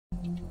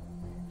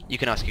You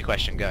can ask your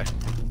question, go.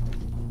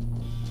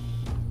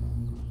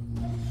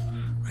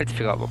 I need to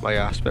figure out what my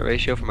aspect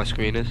ratio for my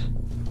screen is.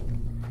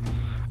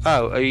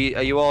 Oh, are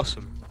you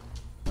awesome?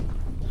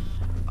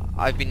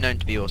 I've been known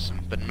to be awesome,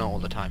 but not all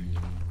the time.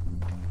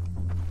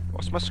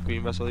 What's my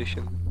screen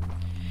resolution?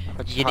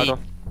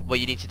 What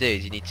you need to do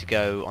is you need to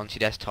go onto your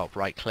desktop,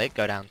 right click,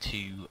 go down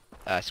to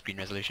screen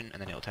resolution,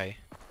 and then it'll tell you.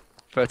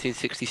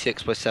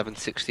 1366 by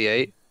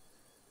 768.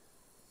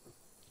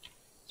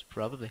 It's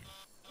probably.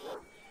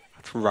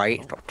 That's right,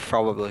 not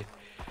probably.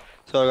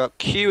 So I got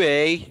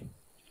QE,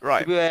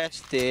 Right.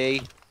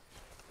 WSD,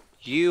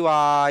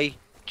 UI,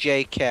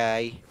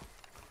 JK,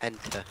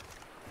 enter.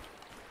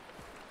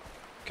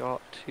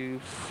 Got to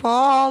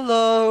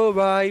follow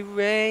my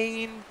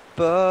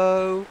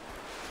rainbow.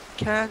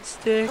 Can't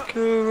stick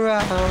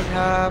around,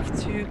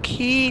 have to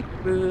keep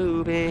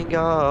moving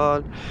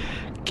on.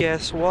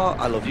 Guess what?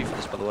 I love you for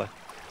this, by the way.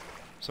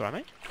 It's alright,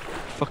 mate.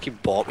 Fucking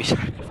bought me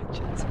something.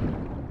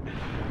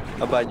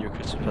 I'm buying you a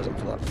Christmas present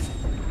for that.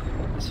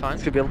 It's fine.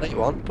 It's gonna be a late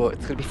one, but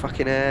it's gonna be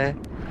fucking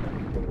I'm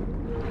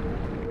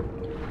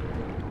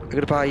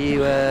gonna buy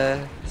you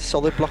a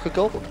solid block of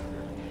gold.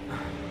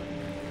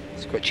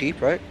 It's quite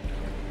cheap, right?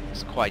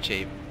 It's quite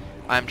cheap.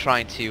 I'm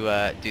trying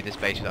to do this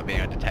base without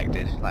being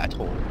undetected, like at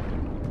all.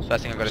 So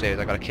first thing I've got to do is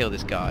I've got to kill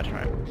this guard,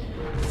 right?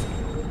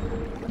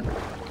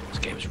 This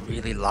game's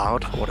really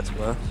loud for what it's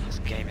worth. This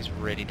game is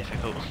really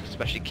difficult,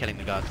 especially killing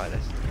the guards like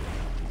this.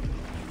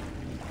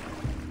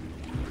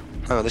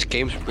 Oh, this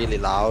game's really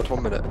loud.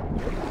 1 minute.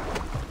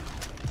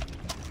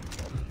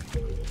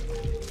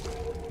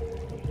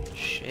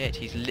 Shit,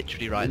 he's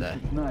literally right there.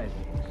 Nice.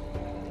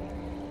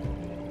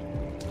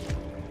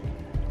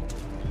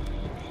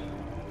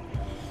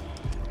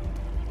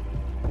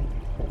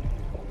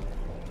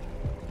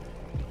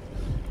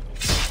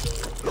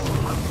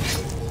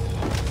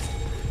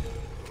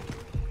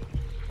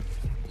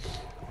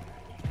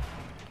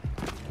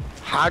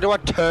 How do I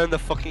turn the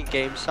fucking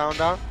game sound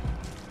down?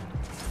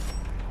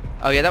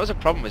 Oh yeah, that was a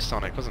problem with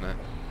Sonic, wasn't it?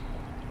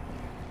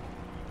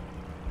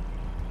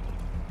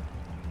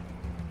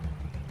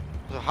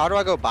 So how do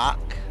I go back?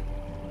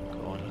 Go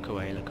on, look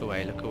away, look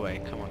away, look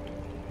away, come on.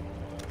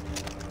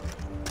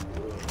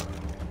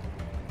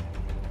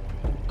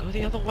 Go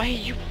the other way,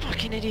 you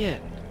fucking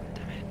idiot!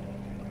 Damn it.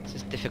 This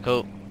is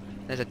difficult.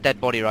 There's a dead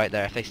body right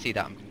there, if they see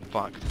that I'm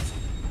fucked.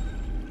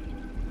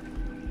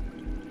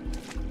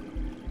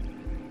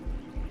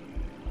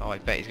 Oh, I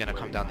bet he's gonna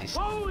come down these...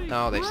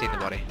 Oh, they've seen the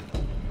body.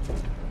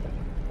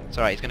 It's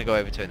alright, he's gonna go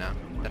over to it now.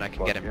 Then I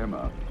can get him.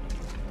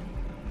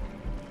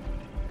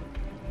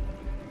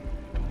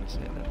 That's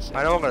it, that's it.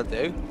 I know what I'm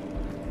gonna do.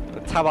 I'm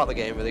gonna tab out the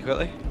game really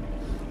quickly.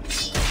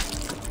 Just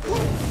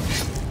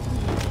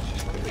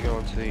quickly go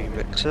onto the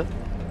mixer.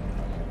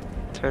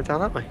 Turn it down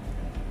that way.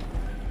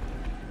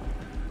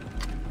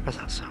 How's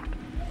that sound?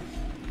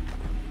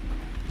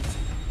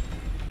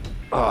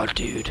 Oh,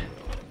 dude.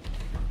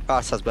 Oh,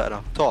 that sounds better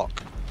now. Talk.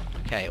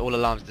 Okay, all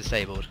alarms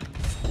disabled.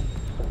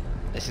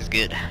 This is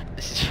good.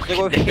 This is Should I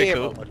fucking go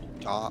hero difficult. or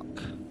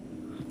dark?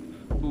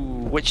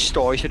 Ooh, which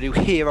story should I do?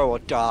 Hero or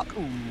dark?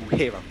 Ooh,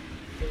 hero.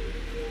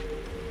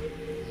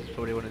 This is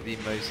probably one of the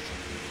most...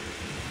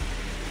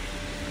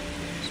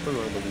 It's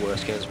probably one of the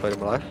worst games I've played in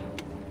my life.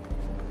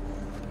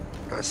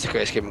 That's the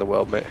greatest game in the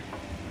world, mate.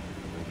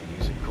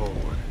 Music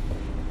forward.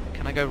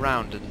 Can I go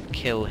round and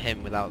kill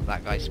him without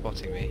that guy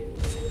spotting me?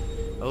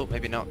 Oh,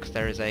 maybe not, because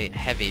there is a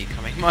heavy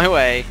coming my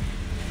way.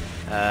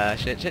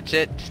 Shit, shit,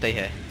 shit. Stay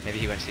here. Maybe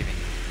he won't see me.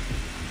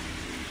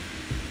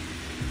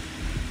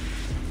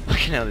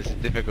 Fucking hell, this is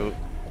difficult.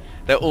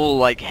 They're all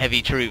like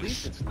heavy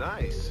troops. It's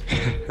nice.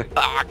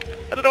 Fuck!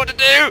 I don't know what to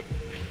do!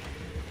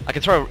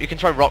 You can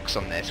throw rocks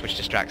on this, which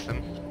distracts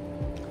them.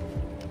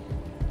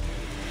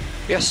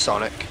 Yes,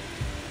 Sonic.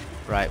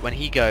 Right, when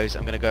he goes,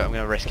 I'm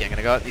gonna risk it. I'm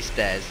gonna go up these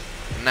stairs,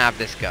 nab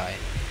this guy,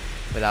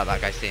 without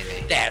that guy seeing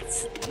me.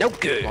 That's no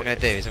good. What I'm gonna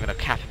do is I'm gonna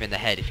cap him in the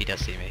head if he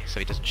does see me, so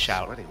he doesn't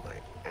shout. Sweating my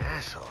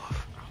ass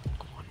off.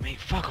 Go on, mate,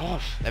 fuck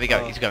off! There we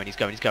go, he's going.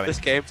 This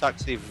game's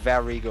actually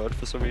very good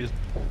for some reason.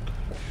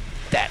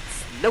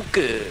 That's no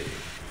good.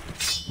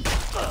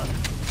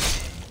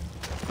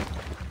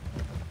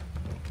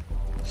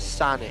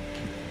 Sonic.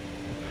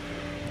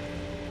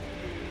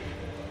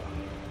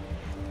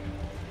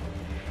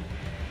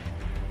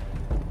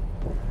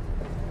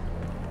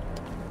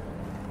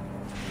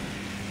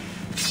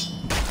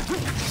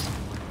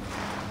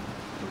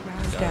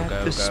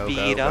 Go, The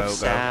speed of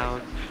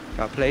sound.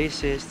 Got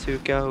places to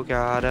go,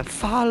 gotta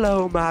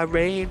follow my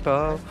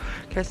rainbow.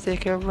 Can't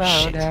stick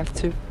around, Shit. have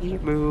to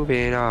keep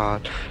moving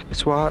on.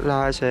 It's what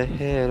lies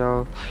ahead,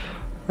 oh.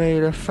 Way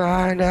to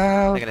find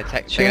out. They're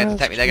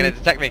gonna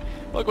detect me.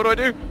 Look, what do I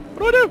do?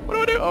 What do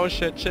I do? Oh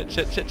shit, shit,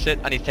 shit, shit, shit.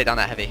 I need to take down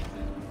that heavy.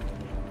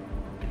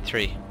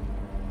 3,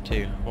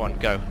 2, 1,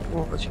 go.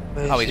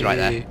 Oh, he's right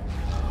there.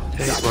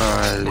 Take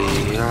my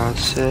lead, I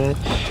said,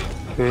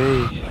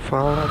 free,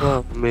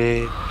 follow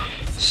me,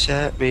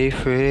 set me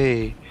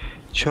free.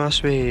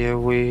 Trust me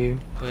and we'll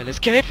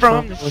escape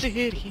from the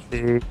city.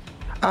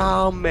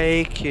 I'll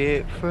make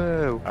it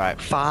through.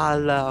 Alright.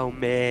 Follow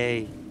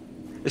me.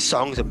 This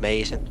song's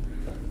amazing.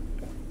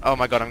 Oh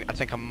my god, I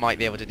think I might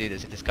be able to do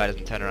this if this guy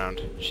doesn't turn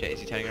around. Shit, is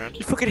he turning around?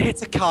 He fucking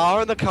hits a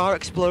car and the car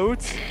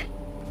explodes.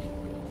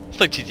 It's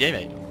like GTA,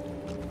 mate.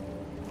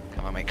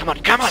 Come on, mate. Come on,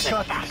 come on!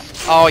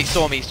 Oh, he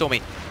saw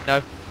me.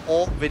 No.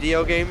 All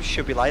video games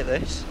should be like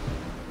this.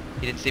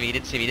 He didn't see me, he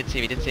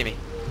didn't see me.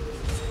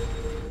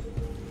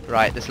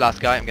 Right, this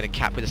last guy, I'm gonna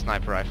cap with a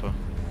sniper rifle.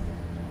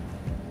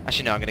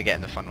 Actually, no, I'm gonna get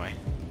in the fun way.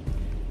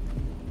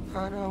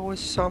 I know with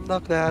some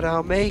luck that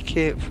I'll make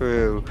it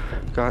through.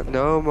 Got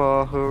no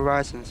more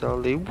horizons,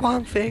 only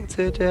one thing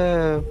to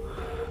do.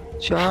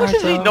 How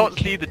does he not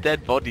see the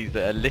dead bodies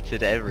that are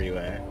littered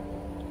everywhere?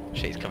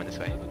 Shit, he's coming this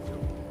way.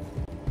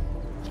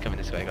 He's coming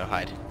this way, gotta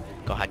hide.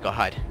 Gotta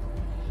hide.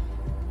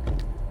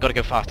 Gotta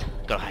go fast,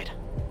 gotta hide.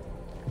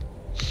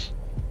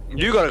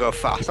 You gotta go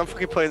fast, I'm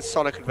fucking playing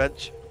Sonic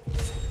Adventure.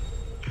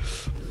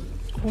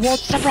 What?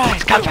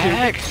 Surprise, come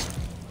back!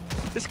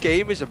 This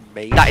game is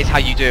amazing. That is how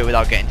you do it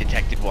without getting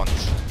detected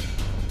once.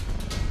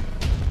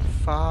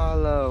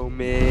 Follow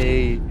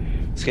me.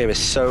 This game is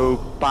so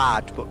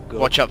bad but good.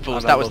 Watch out,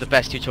 fools, that was the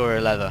best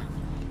tutorial ever.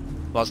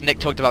 Whilst Nick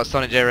talked about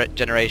Sonic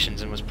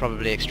Generations and was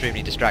probably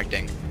extremely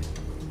distracting,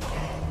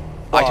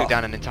 I took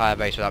down an entire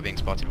base without being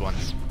spotted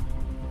once.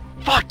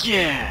 Fuck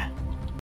yeah!